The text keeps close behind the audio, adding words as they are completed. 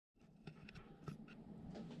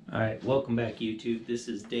Alright, welcome back YouTube. This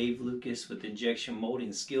is Dave Lucas with Injection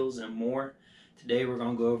Molding Skills and More. Today we're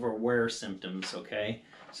going to go over wear symptoms, okay?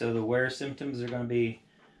 So the wear symptoms are going to be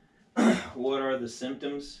what are the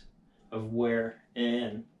symptoms of wear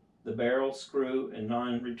in the barrel, screw, and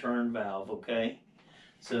non-return valve, okay?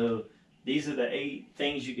 So these are the 8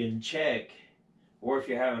 things you can check, or if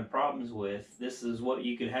you're having problems with, this is what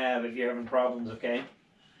you could have if you're having problems, okay?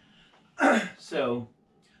 So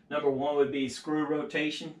number 1 would be screw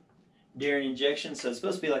rotation during injection. So it's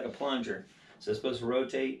supposed to be like a plunger. So it's supposed to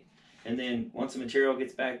rotate, and then once the material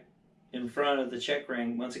gets back in front of the check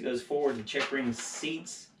ring, once it goes forward, the check ring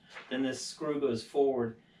seats, then this screw goes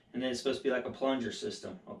forward, and then it's supposed to be like a plunger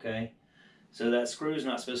system, okay? So that screw is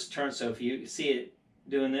not supposed to turn. So if you see it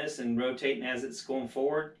doing this and rotating as it's going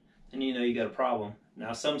forward, then you know you got a problem.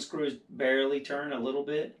 Now some screws barely turn a little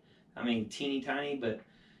bit, I mean teeny tiny, but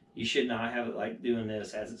you should not have it like doing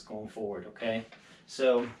this as it's going forward, okay?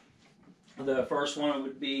 So the first one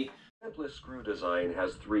would be... The simplest screw design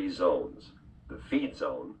has 3 zones: the feed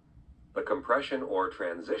zone, the compression or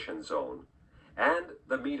transition zone, and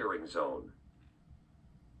the metering zone.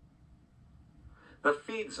 The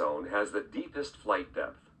feed zone has the deepest flight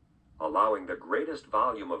depth, allowing the greatest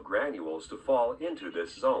volume of granules to fall into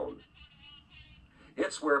this zone.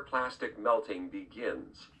 It's where plastic melting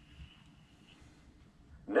begins.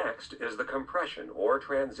 Next is the compression or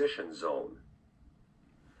transition zone.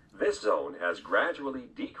 This zone has gradually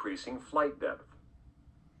decreasing flight depth.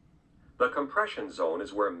 The compression zone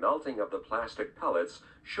is where melting of the plastic pellets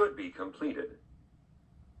should be completed.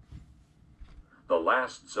 The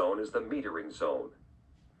last zone is the metering zone.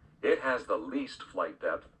 It has the least flight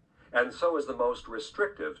depth, and so is the most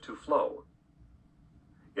restrictive to flow.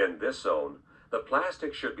 In this zone, the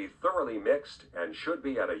plastic should be thoroughly mixed and should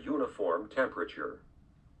be at a uniform temperature.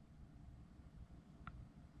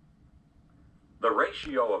 The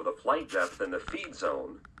ratio of the flight depth in the feed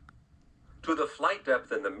zone to the flight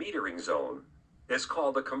depth in the metering zone is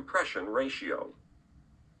called the compression ratio.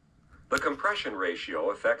 The compression ratio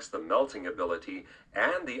affects the melting ability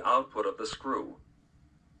and the output of the screw.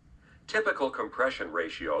 Typical compression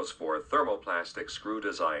ratios for thermoplastic screw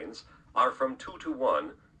designs are from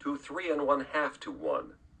 2:1 to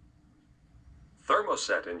 3.5:1.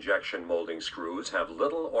 Thermoset injection molding screws have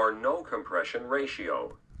little or no compression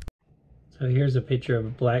ratio. So here's a picture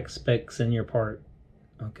of black specks in your part,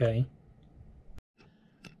 okay?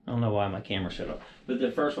 I don't know why my camera shut off. But the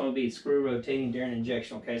first one would be screw rotating during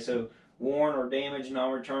injection, okay? So worn or damaged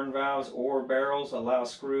non-return valves or barrels allow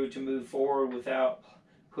screw to move forward without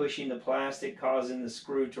pushing the plastic, causing the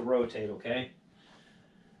screw to rotate, okay?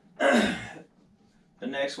 The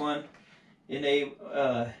next one,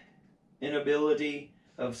 inability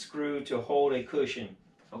of screw to hold a cushion,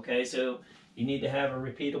 okay? So you need to have a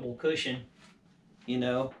repeatable cushion, you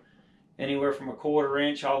know, anywhere from 1/4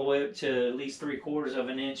 inch all the way up to at least 3/4 of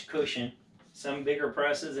an inch cushion. Some bigger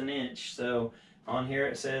presses an inch. So on here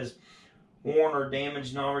it says worn or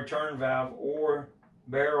damaged non-return valve or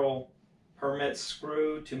barrel permits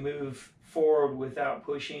screw to move forward without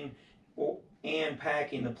pushing and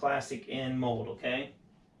packing the plastic in mold, okay?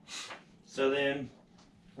 So then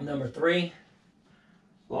number 3,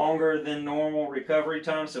 longer than normal recovery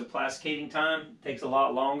time. So plasticating time takes a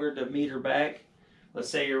lot longer to meter back. Let's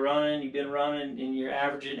say you've been running and you're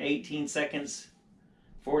averaging 18 seconds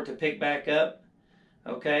for it to pick back up,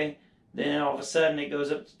 okay? Then all of a sudden it goes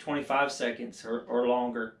up to 25 seconds or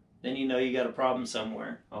longer. Then you know you got a problem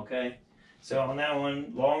somewhere, okay? So on that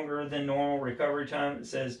one, longer than normal recovery time, it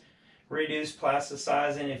says reduced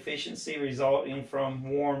plasticizing efficiency resulting from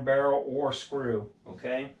worn barrel or screw,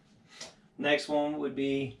 okay? Next one would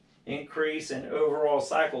be increase in overall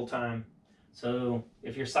cycle time. So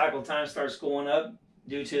if your cycle time starts going up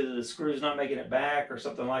due to the screws not making it back or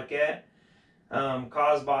something like that,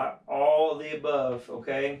 caused by all of the above,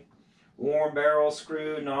 okay? Worn barrel,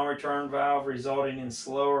 screw, non-return valve resulting in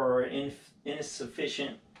slower or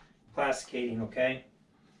insufficient plasticating, okay?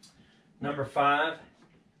 Number 5,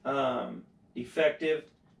 defective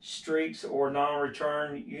streaks or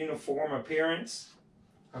non-return uniform appearance.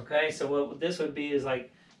 Okay, so what this would be is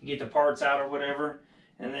like you get the parts out or whatever,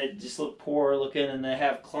 and they just look poor looking, and they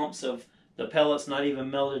have clumps of the pellets not even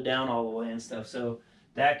melted down all the way and stuff. So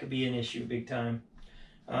that could be an issue big time.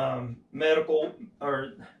 Medical,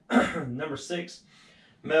 or number 6,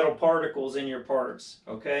 metal particles in your parts.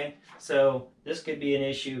 Okay, so this could be an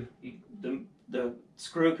issue. The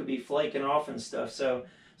screw could be flaking off and stuff. So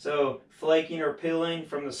flaking or peeling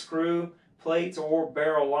from the screw plates or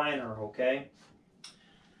barrel liner. Okay.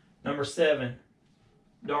 Number 7,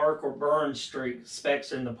 dark or burn streak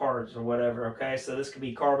specks in the parts or whatever, okay? So this could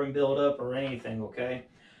be carbon buildup or anything, okay?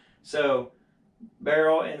 So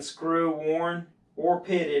barrel and screw worn or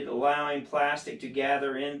pitted, allowing plastic to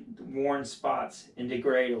gather in worn spots and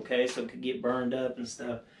degrade, okay? So it could get burned up and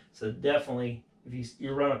stuff. So definitely, if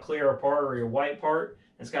you run a clear part or your white part,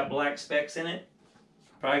 it's got black specks in it,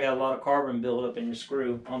 probably got a lot of carbon buildup in your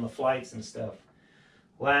screw on the flights and stuff.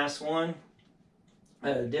 Last one,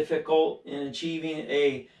 difficult in achieving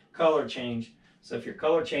a color change. So if your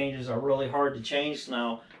color changes are really hard to change,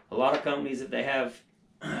 now a lot of companies, if they have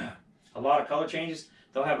a lot of color changes,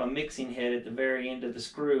 they'll have a mixing head at the very end of the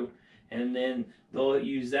screw, and then they'll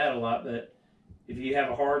use that a lot. But if you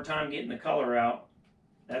have a hard time getting the color out,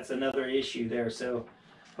 that's another issue there. So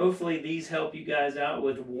hopefully these help you guys out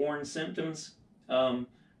with worn symptoms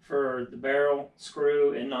for the barrel,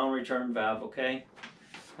 screw, and non-return valve, okay?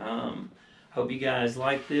 Hope you guys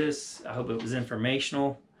like this. I hope it was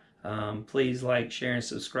informational. Please like, share, and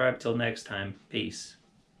subscribe. Till next time, peace.